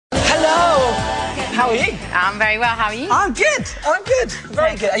How are you? I'm very well, how are you? I'm good.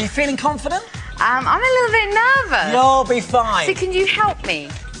 Very good. Are you feeling confident? I'm a little bit nervous. You'll be fine. So can you help me?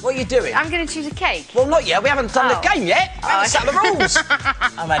 What are you doing? I'm going to choose a cake. Well, not yet. We haven't done the game yet. We haven't set the rules.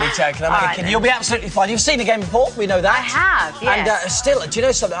 I'm only joking. You'll be absolutely fine. You've seen the game before. We know that. I have, yes. And still, do you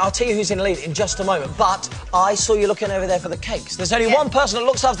know something? I'll tell you who's in the lead in just a moment. But I saw you looking over there for the cakes. There's only one person that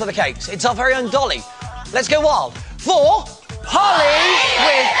looks after the cakes. It's our very own Dolly. Let's go wild for Polly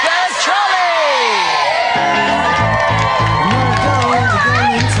with the trolley.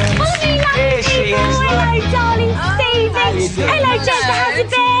 Here she is. Hello, darling Stevie. Hello, Jessica. How's it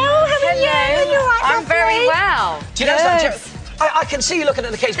been? I'm very well. Do you know something? I can see you looking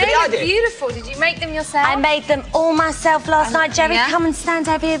at the cakes, but the idea... They're beautiful. Did you make them yourself? I made them all myself last night. Jerry, come and stand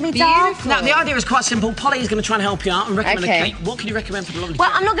over here with me, darling. Now, the idea is quite simple. Polly is going to try and help you out and recommend a cake. What can you recommend for the lovely Well,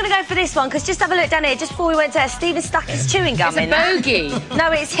 I'm not going to go for this one, because just have a look down here. Just before we went to Stephen stuck his chewing gum in there. It's a bogey.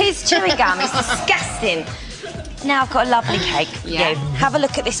 No, it's his chewing gum. It's disgusting. Now I've got a lovely cake. Yeah. Have a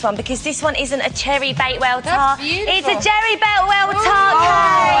look at this one, because this one isn't a cherry Bakewell tart. That's beautiful. It's a Jerry Bakewell tart cake.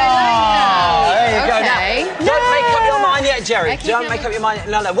 There you go. Now, don't make up your mind yet, Jerry. Okay, Don't make up your mind yet.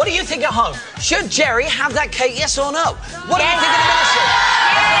 No. What do you think at home? Should Jerry have that cake, yes or no? What do you think of the ministry?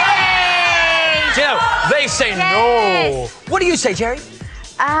 Do you know, they say no. What do you say, Jerry?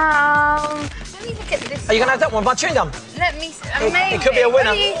 Let me look at this. Are you going to have that one by chewing gum? Let me... It could be a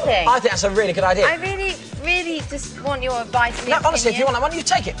winner. What do you think? I think that's a really good idea. I really just want your advice. No, honestly, if you want that one, you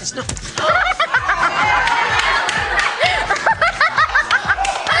take it. It's not...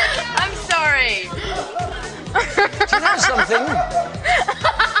 I'm sorry. Do you know something?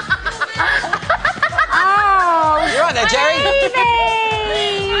 Oh, You're right there, Jerry.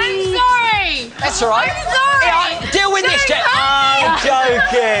 I'm sorry. That's all right. I'm sorry. Yeah, deal with this, Jerry. I'm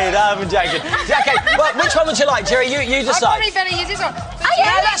joking. Okay, well, which one would you like, Jerry? You decide. I'd probably better use this one.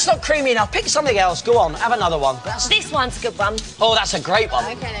 No, that's not creamy enough. Pick something else. Go on, have another one. This one's a good one. Oh, that's a great one.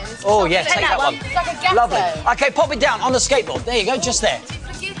 Okay, then. Oh, yeah, take that one. It's like a ghetto. Lovely. Okay, pop it down on the skateboard. There you go, just there.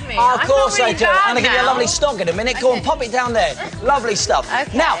 Forgive me. Oh, of course I do. I'm I'm going to give you a lovely snog in a minute. Go on, pop it down there. Lovely stuff.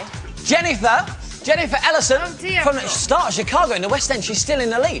 Okay. Now, Jennifer Ellison from the Oh, start of Chicago in the West End. She's still in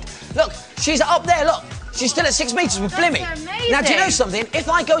the lead. Look, she's up there, look. She's still at 6 metres with Blimmy. Amazing. Now, do you know something? If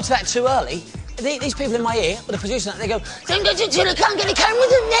I go to that too early, these people in my ear, or the producer, they go, don't go too early, can't get the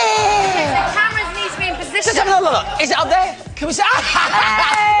cameras in there. The cameras need to be in position. Just have a look. Is it up there? Can we see? Oh,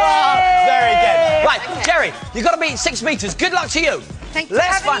 very good. Right, Jerry, you've got to beat 6 metres. Good luck to you. Thank you.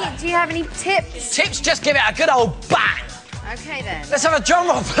 Do you have any tips? Tips, just give it a good old bang. Okay, then. Let's have a drum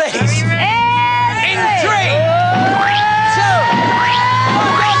roll, please. In 3, 2, 1,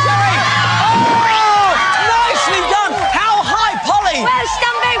 go, Jerry. Oh, nicely done. How high, Polly? Well, she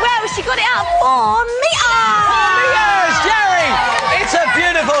done very well. She got it up 4 metres. 4 metres, Jerry. It's a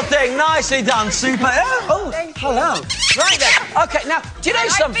beautiful thing. Nicely done. Super. Oh, hello. Right then. Okay, now, do you know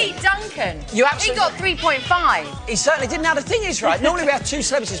something? I beat Duncan. You absolutely... He got 3.5. He certainly did. Now, the thing is, right, normally we have 2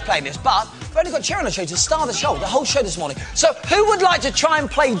 celebrities playing this, but we've only got Jerry on the show to star the show, the whole show this morning. So, who would like to try and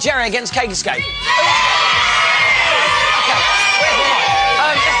play Jerry against Cakey Sk8? Okay, where's the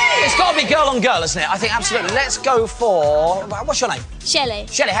mic? It's got to be girl on girl, isn't it? I think absolutely. Let's go for... What's your name? Shelley.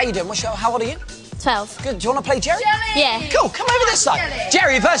 Shelley, how you doing? How old are you? 12. Good. Do you want to play Jerry? Yeah. Cool. Come over this side. Shelley.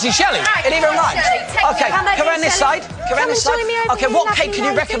 Jerry versus Shelley. It even rhymes. Okay, come around this side. Come around this side. Okay, what cake can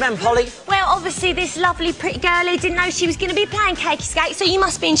you recommend, Polly? Well, obviously, this lovely, pretty girlie didn't know she was going to be playing Cakey Sk8, so you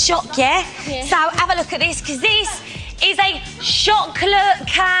must be in shock, yeah? So have a look at this, because this is a chocolate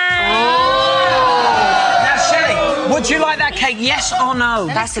cake. Now, Shelley, would you like that cake, yes or no?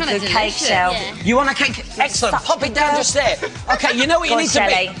 That's a good cake, Shell. Yeah. You want a cake? Excellent. Pop it down just there. Okay, you know what you need to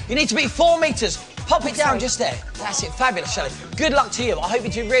be? You need to be 4 metres. Pop it down just there. That's it. Fabulous, Shelley. Good luck to you. I hope you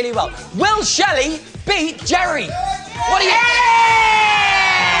do really well. Will Shelley beat Jerry? What do you...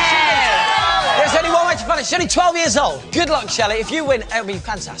 There's only one way to find it. She's only 12 years old. Good luck, Shelley. If you win, it'll be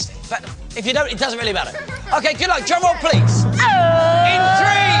fantastic. But if you don't, it doesn't really matter. Okay, good luck. Drum roll, please. In 3, 2, 1,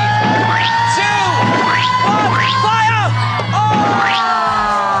 fire!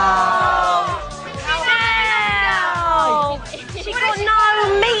 She got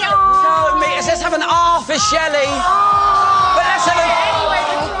no meat on. No meat. Let's have an R for Shelley. But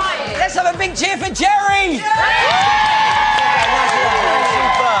let's have a big cheer for Jerry.